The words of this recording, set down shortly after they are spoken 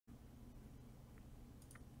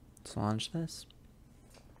Let's launch this.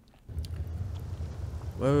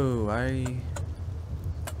 Whoa, why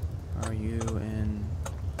are you in?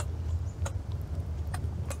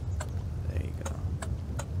 There you go.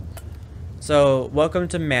 So, welcome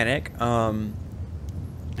to Manic. Haven't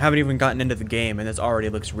even gotten into the game and this already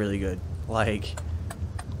looks really good. Like,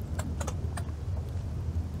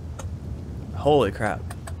 holy crap.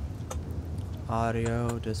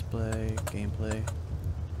 Audio, display, gameplay,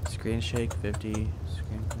 screen shake 50,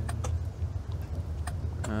 screenplay.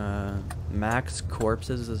 Max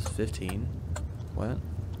corpses is 15. What?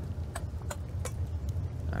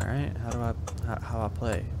 Alright, how I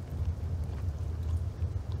play?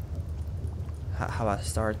 How I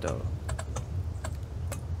start though?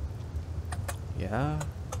 Yeah.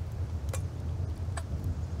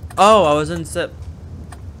 Oh, I was in set.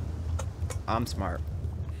 I'm smart.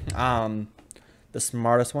 The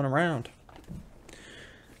smartest one around.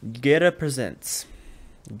 Geta presents.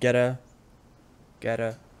 Geta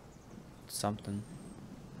something.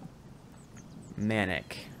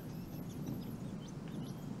 Manic.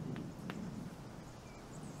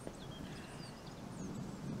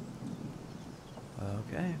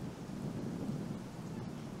 Okay.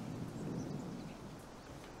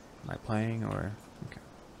 Am I playing or okay?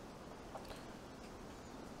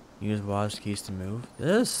 Use WASD keys to move.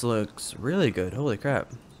 This looks really good. Holy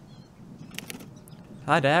crap.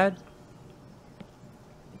 Hi, Dad.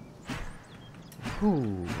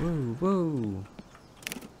 Woo, woo, woo.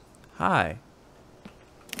 Hi.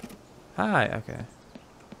 Hi, okay.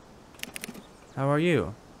 How are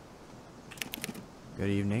you?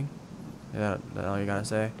 Good evening. Is that all you gotta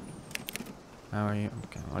say? How are you?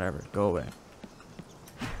 Okay, whatever. Go away.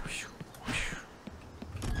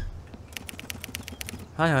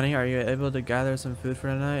 Hi, honey. Are you able to gather some food for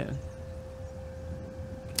tonight?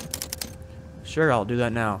 Sure, I'll do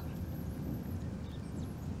that now.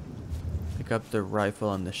 Pick up the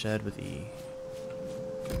rifle in the shed with E.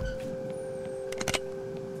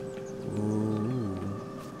 Ooh.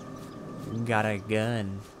 Got a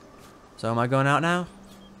gun. So am I going out now?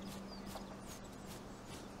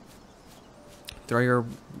 Throw your...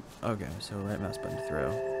 Okay, so right mouse button to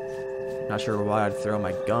throw. Not sure why I'd throw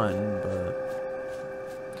my gun, but...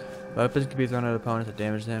 Weapons can be thrown at opponents that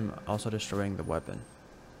damage them, also destroying the weapon.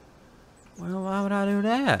 Well, why would I do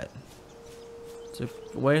that? It's a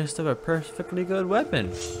waste of a perfectly good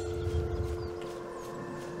weapon.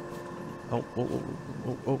 Oh,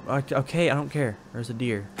 okay, I don't care. There's a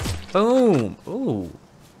deer. Boom! Ooh.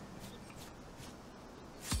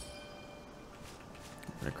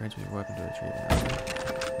 It grants me a weapon to retrieve.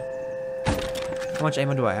 How much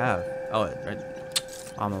ammo do I have? Oh, right.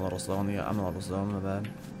 I'm a little slow on the. I'm a little slow on the bed.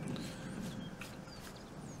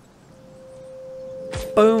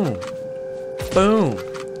 Boom! Boom!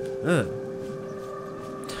 Ugh.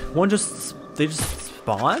 They just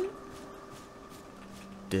spawn?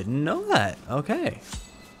 Didn't know that. Okay.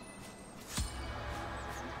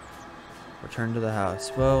 Return to the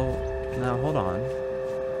house. Well, now hold on.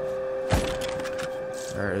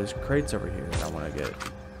 There's crates over here that I want to get.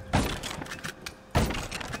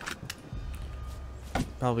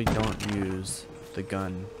 Probably don't use the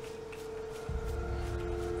gun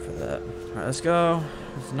for that. Alright, let's go.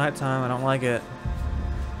 It's nighttime. I don't like it.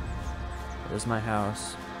 Where's my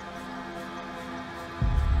house?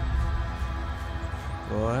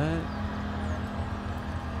 What?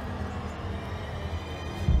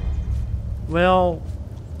 Well...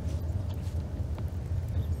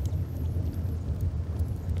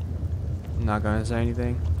 I'm not gonna say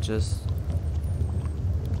anything. Just...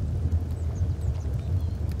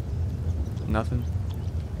 nothing.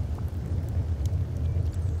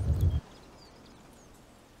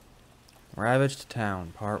 Ravaged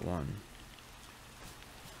Town, Part 1.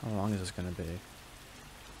 How long is this gonna be?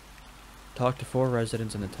 Talk to 4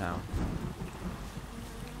 residents in the town.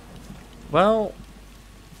 Well,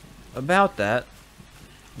 about that,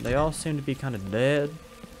 they all seem to be kind of dead.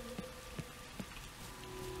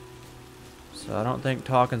 So I don't think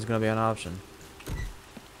talking's gonna be an option.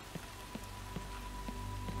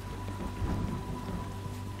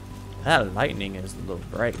 That lightning is a little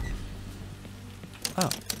bright. Oh.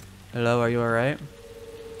 Hello, are you alright?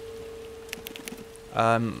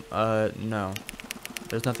 No.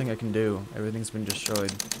 There's nothing I can do. Everything's been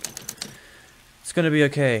destroyed. It's gonna be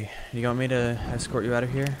okay. You want me to escort you out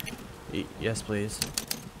of here? Yes, please.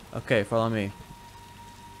 Okay, follow me.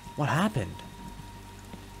 What happened?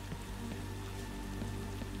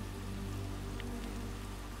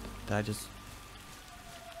 Did I just...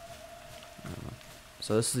 I don't know.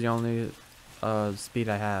 So this is the only speed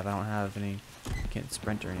I have. I don't have any... I can't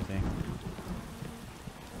sprint or anything.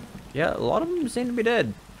 Yeah, a lot of them seem to be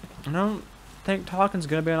dead. I don't think talking's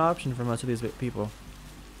gonna be an option for most of these people.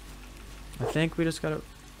 I think we just gotta...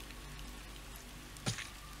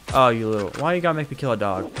 Oh, you little... Why you gotta make me kill a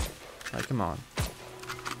dog? Like, come on.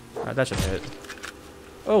 Alright, that should hit.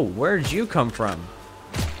 Oh, where'd you come from?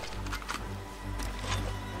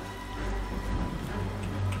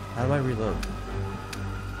 How do I reload?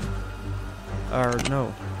 Or,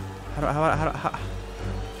 no. How do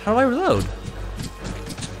I reload?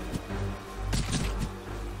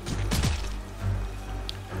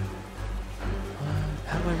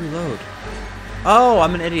 How do I reload? Oh,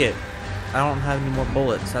 I'm an idiot. I don't have any more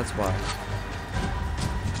bullets, that's why.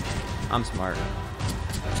 I'm smart.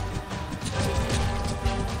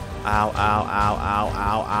 Ow, ow, ow, ow,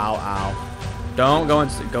 ow, ow, ow. Don't go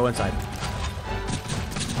inside.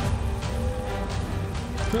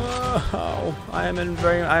 Oh, I am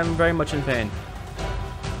very much in pain.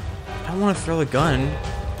 I don't want to throw the gun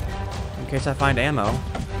in case I find ammo.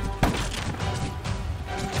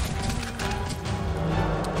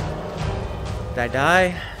 Did I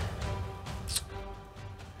die?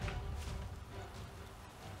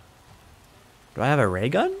 Do I have a ray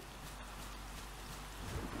gun?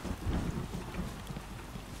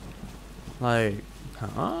 Like,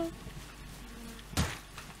 huh?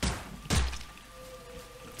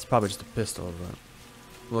 It's probably just a pistol, but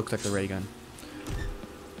looks like the ray gun.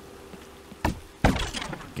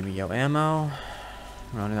 Give me yo ammo.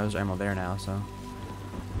 Well, there's ammo there now, so.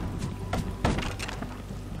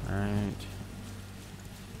 Alright.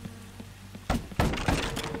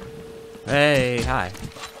 Hey, hi.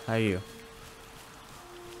 How are you?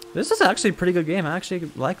 This is actually a pretty good game. I actually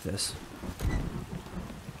like this.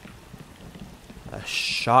 A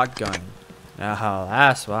shotgun. Now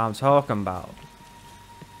that's what I'm talking about.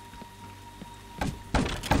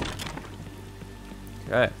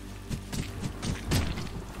 Okay.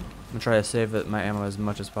 I'm gonna try to save my ammo as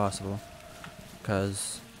much as possible,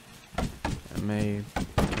 because it may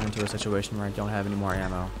get into a situation where I don't have any more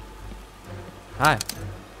ammo. Hi.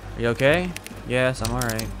 Are you okay? Yes, I'm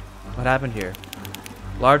alright. What happened here?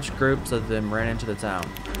 Large groups of them ran into the town.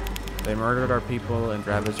 They murdered our people and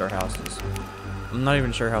ravaged our houses. I'm not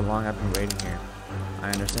even sure how long I've been waiting here.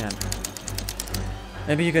 I understand.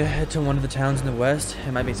 Maybe you could head to one of the towns in the west.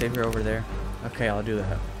 It might be safer over there. Okay, I'll do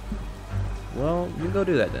that. Well, you go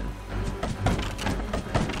do that then.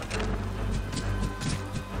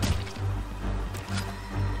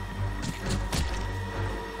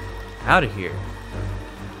 Out of here.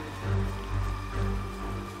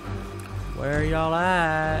 Where y'all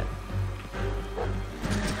at?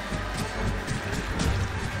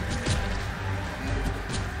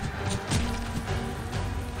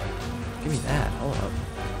 Give me that. Hold up.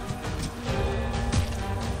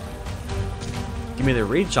 Give me the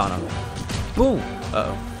reach on him. Boom.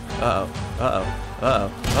 Uh-oh. Uh-oh. Uh-oh.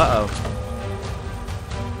 Uh-oh.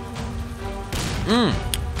 Uh-oh.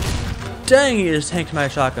 Dang, he just tanked my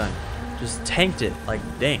shotgun. Just tanked it. Like,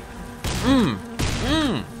 dang.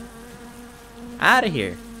 Out of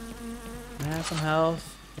here. Can I have some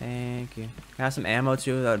health? Thank you. Can I have some ammo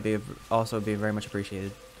too? That would be also be very much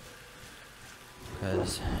appreciated.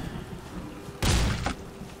 Because...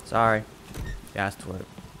 Sorry. You asked for it.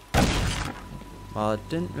 Well, I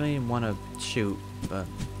didn't really want to shoot, but...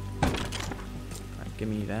 Alright, give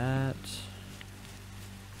me that.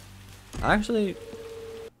 Actually...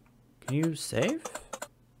 Can you save?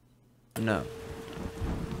 No.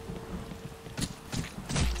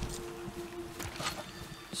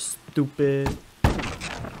 Stupid.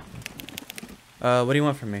 What do you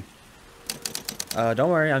want from me? Don't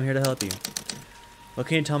worry, I'm here to help you. What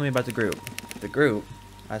can you tell me about the group? The group?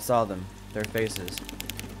 I saw them. Their faces.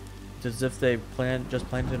 It's as if they just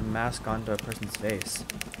planted a mask onto a person's face.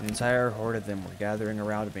 An entire horde of them were gathering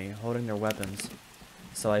around me, holding their weapons.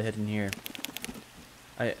 So I hid in here.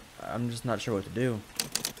 I'm just not sure what to do.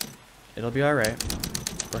 It'll be alright.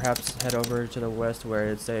 Perhaps head over to the west where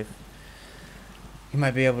it's safe. You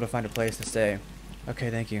might be able to find a place to stay. Okay,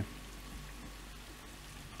 thank you.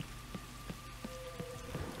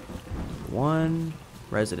 One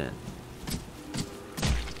resident.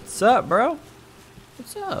 What's up, bro?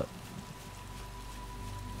 What's up?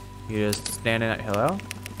 You just standing at... Hello?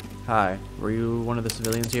 Hi. Were you one of the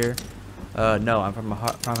civilians here? No, I'm from a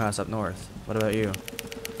farmhouse up north. What about you?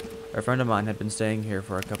 A friend of mine had been staying here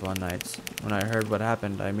for a couple of nights. When I heard what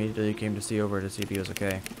happened, I immediately came to see over to see if he was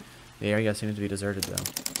okay. The area seems to be deserted, though.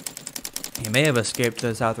 He may have escaped to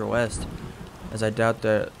the south or west, as I doubt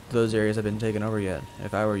that those areas have been taken over yet.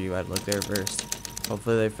 If I were you, I'd look there first.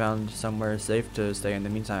 Hopefully they found somewhere safe to stay in the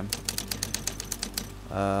meantime.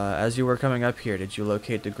 As you were coming up here, did you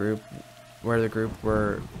locate the group, where the group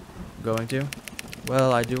were going to?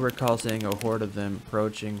 Well, I do recall seeing a horde of them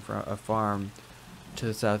approaching from a farm to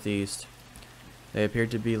the southeast. They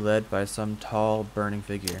appeared to be led by some tall, burning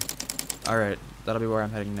figure. Alright, that'll be where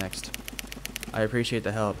I'm heading next. I appreciate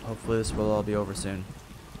the help. Hopefully this will all be over soon.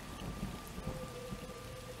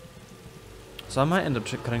 So I might end up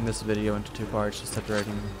cutting this video into 2 parts, just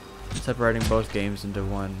separating both games into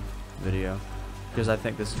one video, because I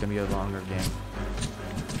think this is going to be a longer game.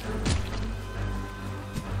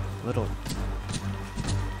 Little.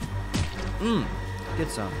 Get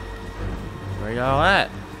some. Where y'all at?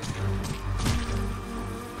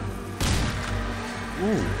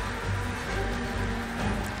 Ooh.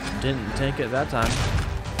 Didn't take it that time.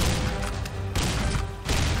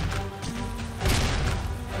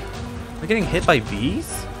 Am I getting hit by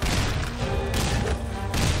bees?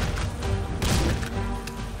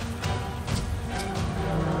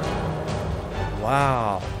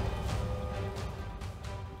 Wow.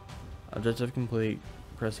 Objective complete.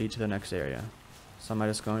 Proceed to the next area. So am I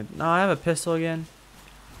just going? No, I have a pistol again.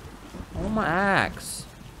 I want my axe.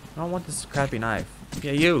 I don't want this crappy knife.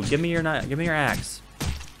 Yeah, you. Give me your knife. Give me your axe.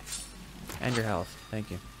 And your health.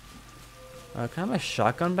 Thank you. Can I have my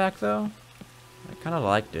shotgun back though? I kind of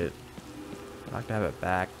liked it. I'd like to have it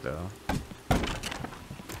back though.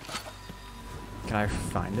 Can I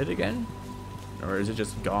find it again? Or is it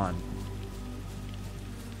just gone?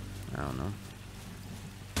 I don't know.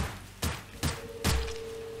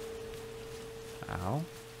 Ow.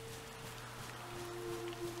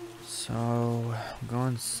 So, I'm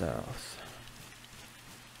going south.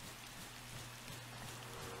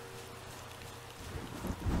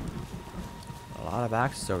 A lot of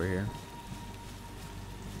axes over here.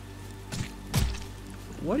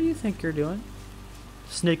 What do you think you're doing?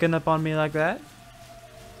 Sneaking up on me like that?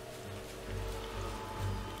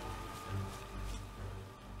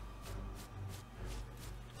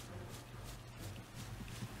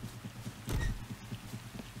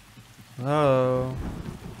 Hello?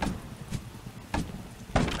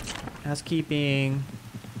 Housekeeping.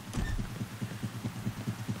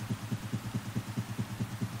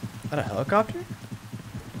 Is that a helicopter?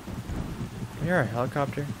 You're a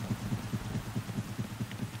helicopter?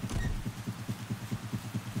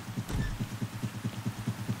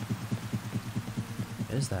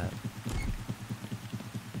 What is that?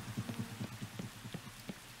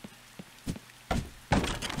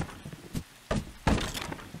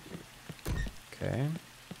 Okay.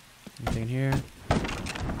 Anything here?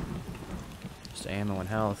 Just ammo and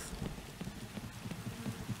health.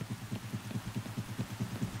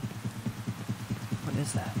 What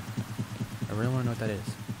is that? I really want to know what that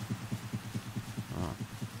is. Oh.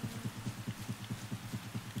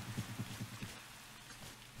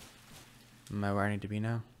 Am I where I need to be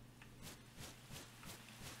now?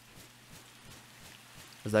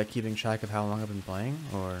 Is that keeping track of how long I've been playing,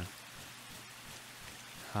 or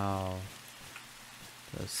how?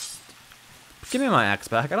 Just give me my axe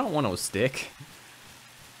back. I don't want no stick.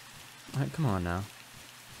 Alright, come on now.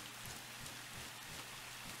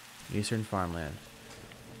 Eastern farmland.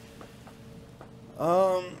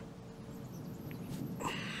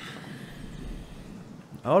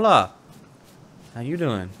 Hola. How you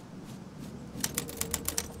doing?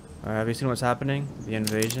 Alright, have you seen what's happening? The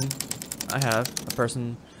invasion? I have. A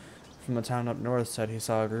person from the town up north said he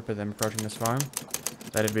saw a group of them approaching this farm.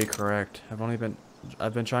 That'd be correct.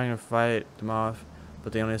 I've been trying to fight them off,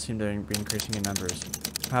 but they only seem to be increasing in numbers.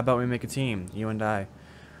 How about we make a team, you and I?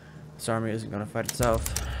 This army isn't going to fight itself.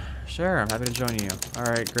 Sure, I'm happy to join you.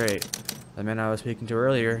 Alright, great. The man I was speaking to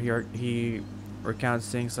earlier, he recounts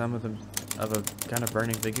seeing some of a kind of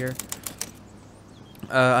burning figure.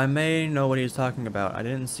 I may know what he's talking about. I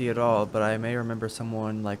didn't see it all, but I may remember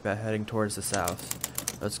someone like that heading towards the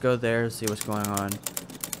south. Let's go there, see what's going on.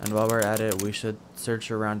 And while we're at it, we should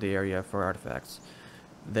search around the area for artifacts.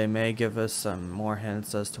 They may give us some more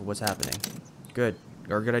hints as to what's happening. Good.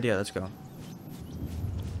 Or good idea. Let's go.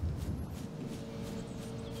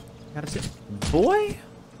 Gotta see. Boy?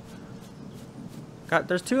 God,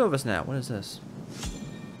 there's 2 of us now. What is this?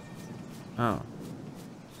 Oh.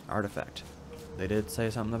 Artifact. They did say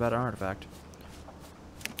something about an artifact.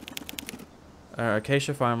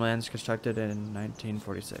 Acacia farmlands constructed in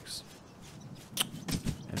 1946.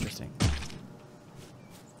 Interesting.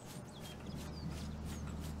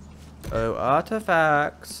 Oh,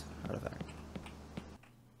 artifacts. Artifact.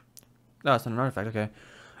 No, it's not an artifact. Okay.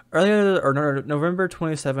 November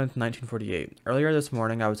 27th, 1948. Earlier this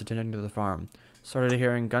morning, I was attending to the farm. Started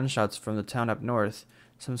hearing gunshots from the town up north.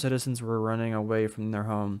 Some citizens were running away from their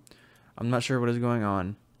home. I'm not sure what is going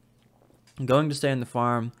on. I'm going to stay in the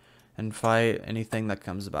farm and fight anything that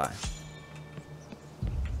comes by.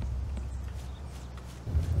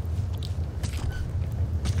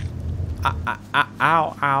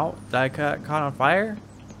 Ow, ow. Did I caught on fire?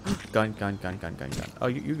 Gun. Oh,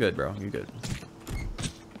 you good, bro. You good.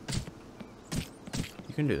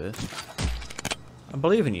 You can do this. I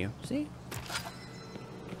believe in you. See?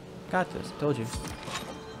 Got this. Told you.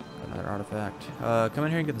 Another artifact. Come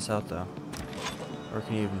in here and get this out, though. Or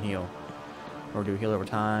can you even heal? Or do we heal over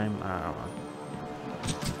time? I don't know.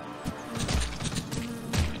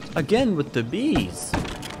 Again with the bees.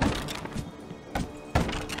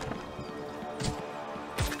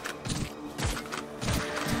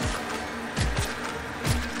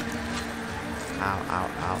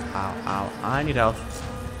 Ow. I need health.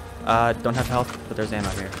 Don't have health, but there's ammo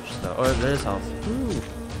here. So, oh, there's health. Ooh.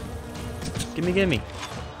 Gimme.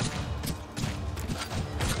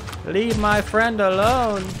 Leave my friend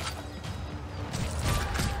alone.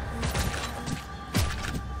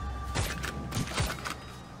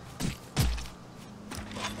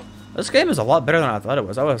 This game is a lot better than I thought it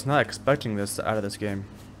was. I was not expecting this out of this game.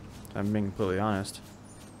 I'm being completely honest.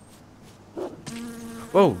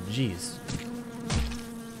 Whoa, jeez.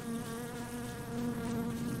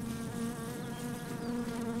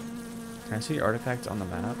 Can I see the artifacts on the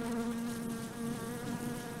map?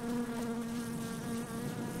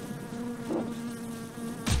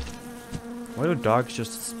 Why do dogs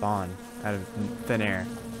just spawn out of thin air?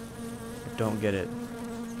 I don't get it.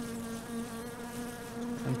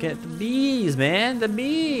 I'm getting the bees, man. The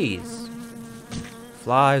bees.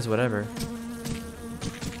 Flies, whatever.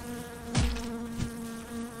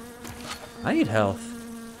 I need health.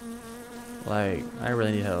 Like, I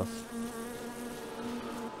really need health.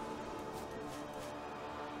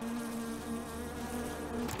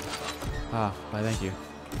 Ah, why thank you.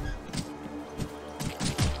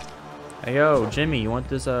 Hey yo, Jimmy, you want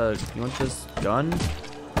this gun?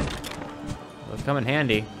 It'll come in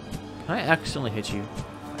handy. Can I accidentally hit you?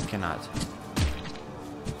 I cannot.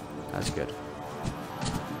 That's good.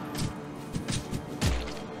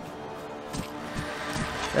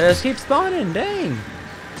 They just keep spawning, dang!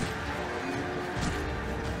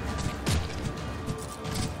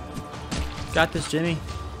 Got this, Jimmy.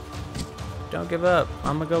 Don't give up.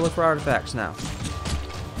 I'm gonna go look for artifacts now.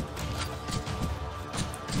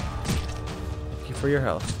 Thank you for your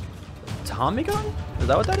help. Tommy gun? Is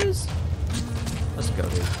that what that is? Let's go,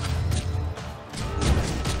 dude.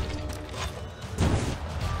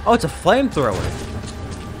 Oh, it's a flamethrower.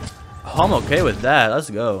 Oh, I'm okay with that. Let's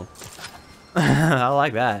go. I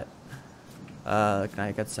like that. Can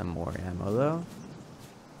I get some more ammo though?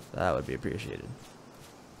 That would be appreciated.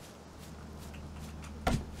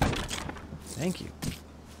 Thank you.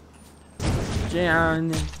 Okay.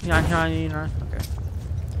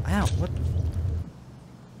 Ow, what?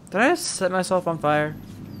 Did I just set myself on fire?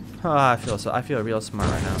 Oh, I feel real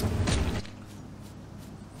smart right now.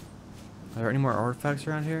 Are there any more artifacts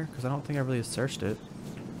around here? Because I don't think I really searched it.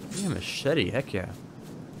 Ooh, a machete, heck yeah.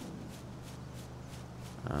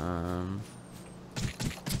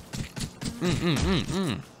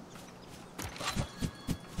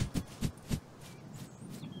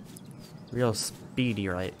 Real speedy,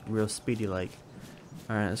 right? Real speedy like.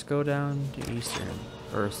 Alright, let's go down to eastern.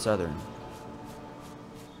 Or southern.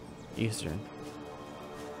 Eastern.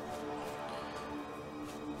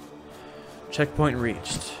 Checkpoint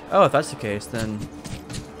reached. Oh, if that's the case, then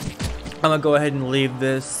I'm gonna go ahead and leave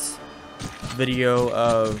this video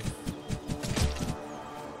of...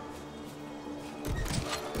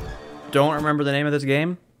 Don't remember the name of this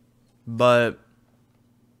game, but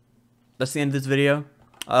that's the end of this video.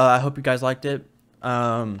 I hope you guys liked it.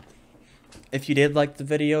 If you did like the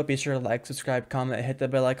video, be sure to like, subscribe, comment, hit the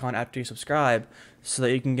bell icon after you subscribe so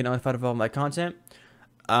that you can get notified of all my content.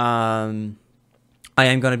 I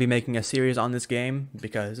am going to be making a series on this game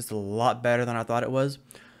because it's a lot better than I thought it was.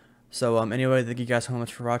 So anyway, thank you guys so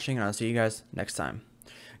much for watching, and I'll see you guys next time.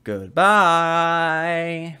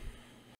 Goodbye.